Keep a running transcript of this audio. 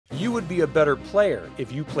You would be a better player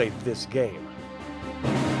if you played this game.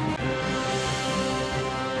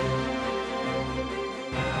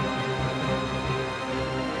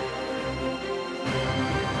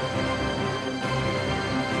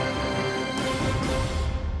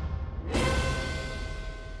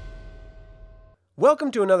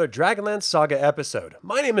 Welcome to another DragonLance Saga episode.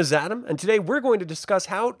 My name is Adam, and today we're going to discuss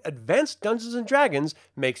how Advanced Dungeons & Dragons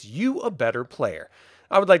makes you a better player.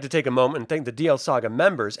 I would like to take a moment and thank the DL Saga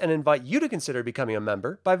members and invite you to consider becoming a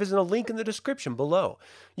member by visiting a link in the description below.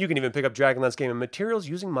 You can even pick up DragonLance gaming materials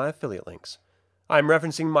using my affiliate links. I'm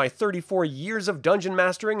referencing my 34 years of dungeon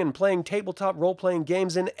mastering and playing tabletop role-playing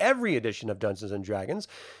games in every edition of Dungeons & Dragons.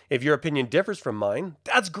 If your opinion differs from mine,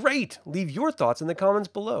 that's great! Leave your thoughts in the comments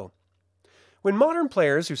below. When modern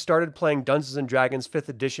players who started playing Dungeons & Dragons 5th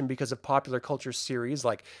edition because of popular culture series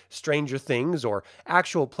like Stranger Things or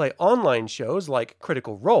actual play online shows like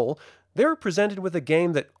Critical Role, they were presented with a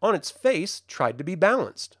game that, on its face, tried to be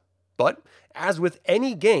balanced. But, as with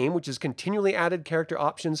any game which has continually added character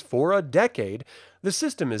options for a decade, the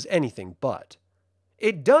system is anything but.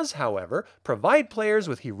 It does, however, provide players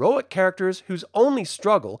with heroic characters whose only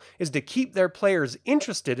struggle is to keep their players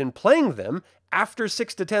interested in playing them after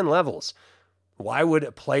 6 to 10 levels. Why would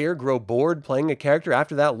a player grow bored playing a character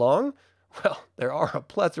after that long? Well, there are a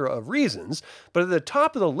plethora of reasons, but at the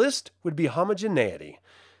top of the list would be homogeneity.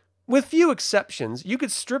 With few exceptions, you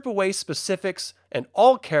could strip away specifics and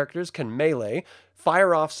all characters can melee,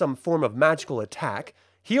 fire off some form of magical attack,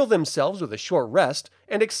 heal themselves with a short rest,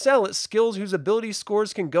 and excel at skills whose ability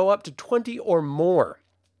scores can go up to 20 or more.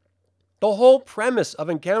 The whole premise of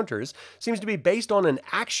encounters seems to be based on an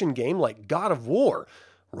action game like God of War.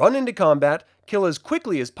 Run into combat, kill as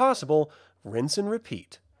quickly as possible, rinse and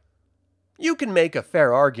repeat. You can make a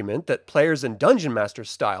fair argument that players and dungeon master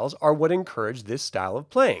styles are what encourage this style of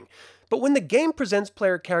playing, but when the game presents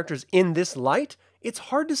player characters in this light, it's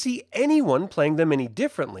hard to see anyone playing them any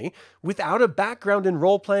differently without a background in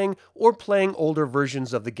role-playing or playing older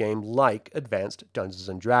versions of the game like Advanced Dungeons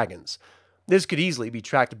 & Dragons. This could easily be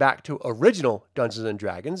tracked back to original Dungeons &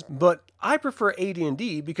 Dragons, but I prefer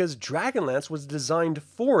AD&D because Dragonlance was designed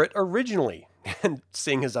for it originally. And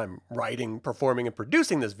seeing as I'm writing, performing, and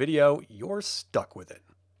producing this video, you're stuck with it.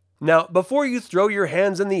 Now, before you throw your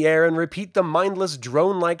hands in the air and repeat the mindless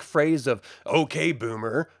drone-like phrase of, "Okay,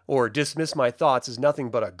 boomer," or dismiss my thoughts as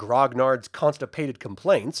nothing but a grognard's constipated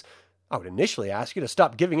complaints, I would initially ask you to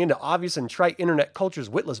stop giving in to obvious and trite internet culture's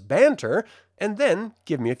witless banter, and then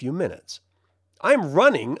give me a few minutes. I'm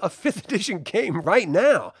running a 5th edition game right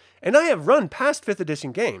now, and I have run past 5th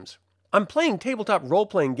edition games. I'm playing tabletop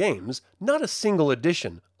role-playing games, not a single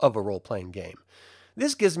edition of a role-playing game.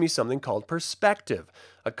 This gives me something called perspective,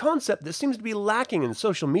 a concept that seems to be lacking in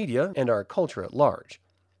social media and our culture at large.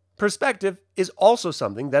 Perspective is also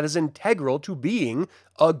something that is integral to being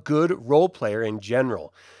a good role player in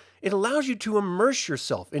general. It allows you to immerse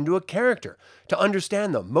yourself into a character, to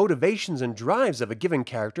understand the motivations and drives of a given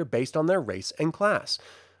character based on their race and class.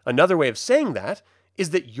 Another way of saying that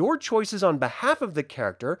is that your choices on behalf of the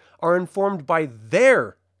character are informed by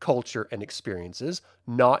their culture and experiences,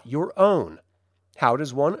 not your own. How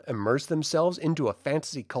does one immerse themselves into a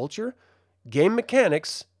fantasy culture? Game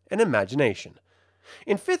mechanics and imagination.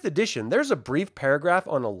 In 5th edition, there's a brief paragraph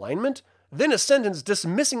on alignment, then a sentence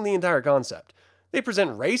dismissing the entire concept. They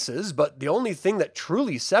present races, but the only thing that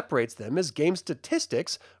truly separates them is game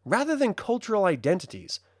statistics rather than cultural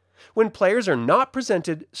identities. When players are not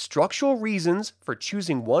presented structural reasons for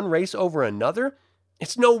choosing one race over another,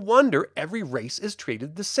 it's no wonder every race is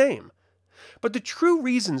treated the same. But the true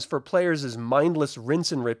reasons for players' mindless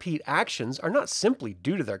rinse and repeat actions are not simply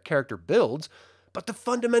due to their character builds, but the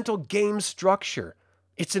fundamental game structure.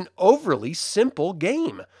 It's an overly simple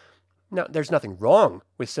game. Now, there's nothing wrong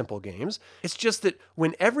with simple games. It's just that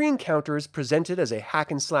when every encounter is presented as a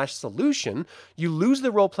hack-and-slash solution, you lose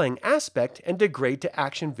the role-playing aspect and degrade to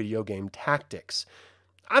action video game tactics.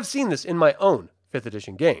 I've seen this in my own 5th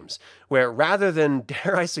edition games, where rather than,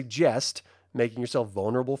 dare I suggest, making yourself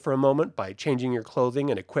vulnerable for a moment by changing your clothing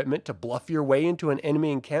and equipment to bluff your way into an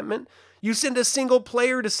enemy encampment, you send a single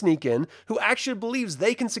player to sneak in who actually believes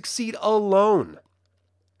they can succeed alone.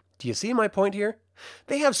 Do you see my point here?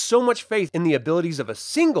 They have so much faith in the abilities of a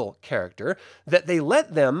single character that they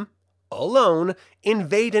let them, alone,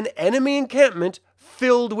 invade an enemy encampment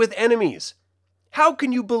filled with enemies. How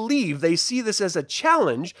can you believe they see this as a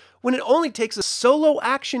challenge when it only takes a solo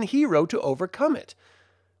action hero to overcome it?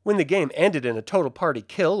 When the game ended in a total party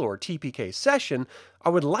kill or TPK session, I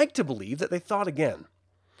would like to believe that they thought again.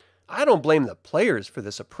 I don't blame the players for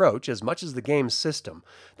this approach as much as the game's system.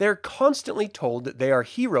 They're constantly told that they are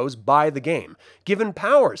heroes by the game, given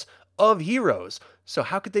powers of heroes, so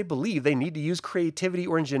how could they believe they need to use creativity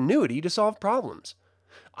or ingenuity to solve problems?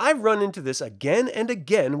 I've run into this again and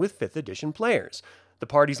again with 5th edition players. The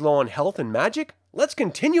party's low on health and magic? Let's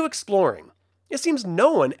continue exploring. It seems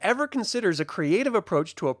no one ever considers a creative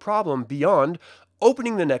approach to a problem beyond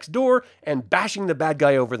opening the next door and bashing the bad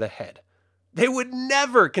guy over the head. They would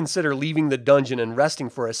never consider leaving the dungeon and resting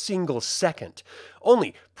for a single second,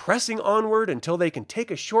 only pressing onward until they can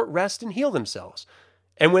take a short rest and heal themselves.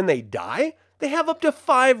 And when they die, they have up to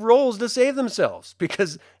 5 rolls to save themselves,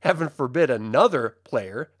 because heaven forbid another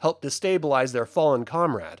player helped destabilize their fallen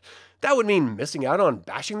comrade. That would mean missing out on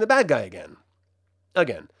bashing the bad guy again.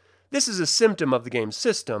 Again, this is a symptom of the game's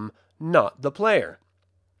system, not the player.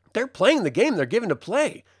 They're playing the game they're given to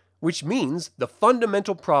play, which means the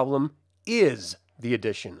fundamental problem is the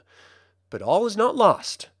addition. But all is not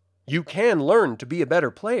lost. You can learn to be a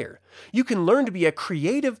better player. You can learn to be a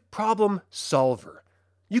creative problem solver.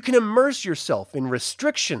 You can immerse yourself in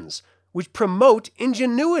restrictions which promote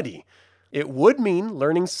ingenuity. It would mean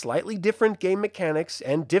learning slightly different game mechanics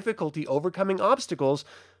and difficulty overcoming obstacles,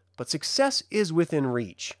 but success is within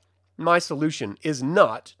reach. My solution is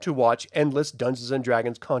not to watch endless Dungeons &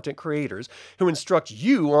 Dragons content creators who instruct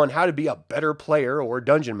you on how to be a better player or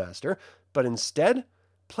dungeon master, but instead,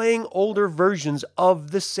 playing older versions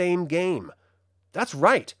of the same game. That's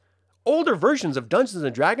right. Older versions of Dungeons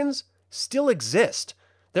 & Dragons still exist.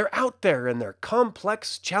 They're out there in their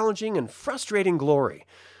complex, challenging, and frustrating glory.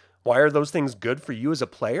 Why are those things good for you as a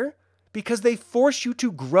player? Because they force you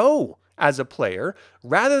to grow as a player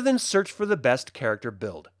rather than search for the best character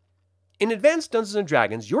build. In Advanced Dungeons &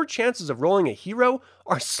 Dragons, your chances of rolling a hero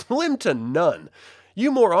are slim to none.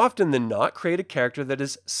 You more often than not create a character that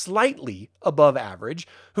is slightly above average,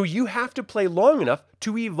 who you have to play long enough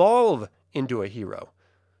to evolve into a hero.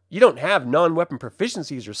 You don't have non-weapon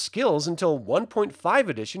proficiencies or skills until 1.5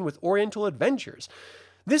 edition with Oriental Adventures.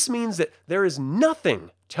 This means that there is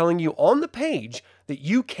nothing telling you on the page that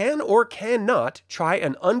you can or cannot try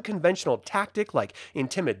an unconventional tactic like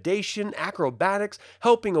intimidation, acrobatics,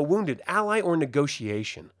 helping a wounded ally, or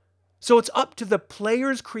negotiation. So it's up to the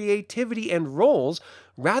player's creativity and roles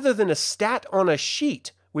rather than a stat on a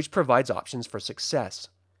sheet which provides options for success.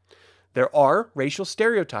 There are racial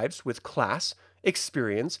stereotypes with class,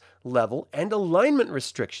 experience, level, and alignment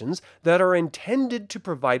restrictions that are intended to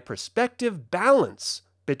provide perspective balance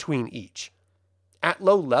between each. At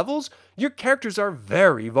low levels, your characters are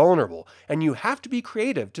very vulnerable, and you have to be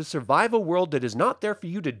creative to survive a world that is not there for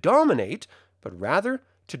you to dominate, but rather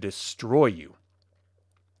to destroy you.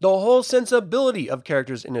 The whole sensibility of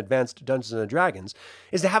characters in Advanced Dungeons & Dragons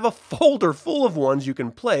is to have a folder full of ones you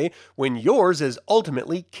can play when yours is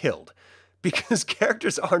ultimately killed. Because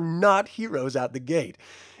characters are not heroes out the gate.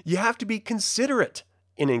 You have to be considerate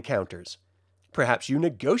in encounters. Perhaps you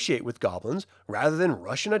negotiate with goblins rather than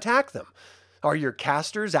rush and attack them. Are your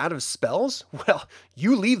casters out of spells? Well,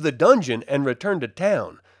 you leave the dungeon and return to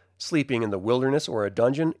town. Sleeping in the wilderness or a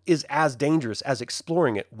dungeon is as dangerous as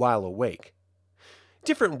exploring it while awake.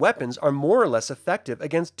 Different weapons are more or less effective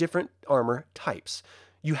against different armor types.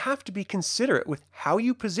 You have to be considerate with how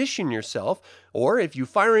you position yourself, or if you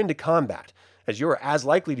fire into combat, as you are as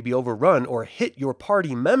likely to be overrun or hit your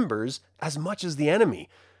party members as much as the enemy.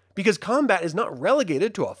 Because combat is not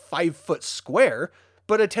relegated to a 5-foot square,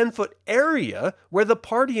 but a 10-foot area where the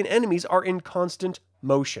party and enemies are in constant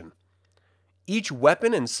motion. Each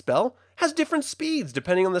weapon and spell has different speeds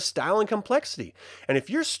depending on the style and complexity, and if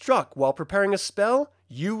you're struck while preparing a spell,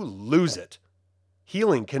 you lose it.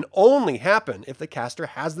 Healing can only happen if the caster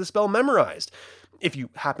has the spell memorized, if you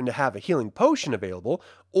happen to have a healing potion available,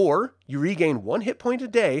 or you regain 1 hit point a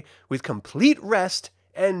day with complete rest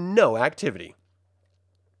and no activity.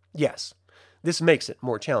 Yes, this makes it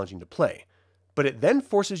more challenging to play, but it then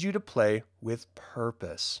forces you to play with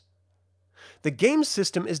purpose. The game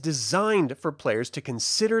system is designed for players to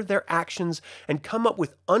consider their actions and come up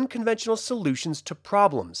with unconventional solutions to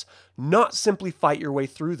problems, not simply fight your way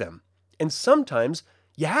through them. And sometimes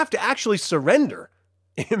you have to actually surrender.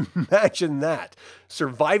 Imagine that,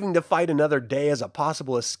 surviving to fight another day as a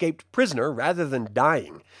possible escaped prisoner rather than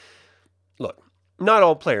dying. Look, not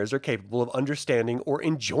all players are capable of understanding or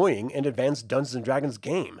enjoying an Advanced Dungeons & Dragons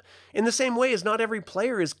game, in the same way as not every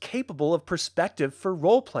player is capable of perspective for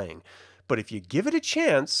role-playing. But if you give it a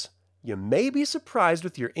chance, you may be surprised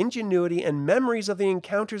with your ingenuity and memories of the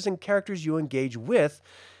encounters and characters you engage with,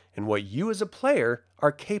 and what you as a player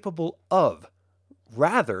are capable of,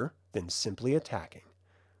 rather than simply attacking.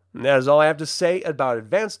 And that is all I have to say about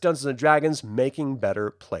Advanced Dungeons & Dragons making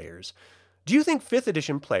better players. Do you think 5th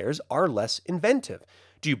edition players are less inventive?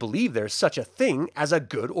 Do you believe there's such a thing as a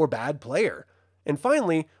good or bad player? And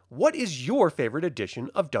finally, what is your favorite edition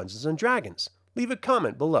of Dungeons & Dragons? Leave a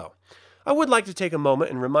comment below. I would like to take a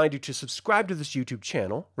moment and remind you to subscribe to this YouTube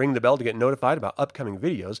channel, ring the bell to get notified about upcoming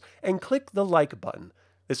videos, and click the like button.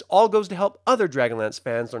 This all goes to help other Dragonlance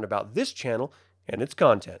fans learn about this channel and its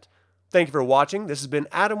content. Thank you for watching. This has been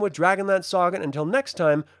Adam with Dragonlance Saga, and until next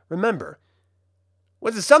time, remember,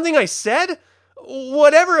 was it something I said?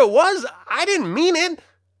 Whatever it was, I didn't mean it.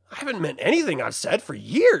 I haven't meant anything I've said for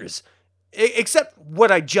years. Except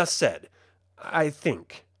what I just said, I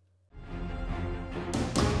think.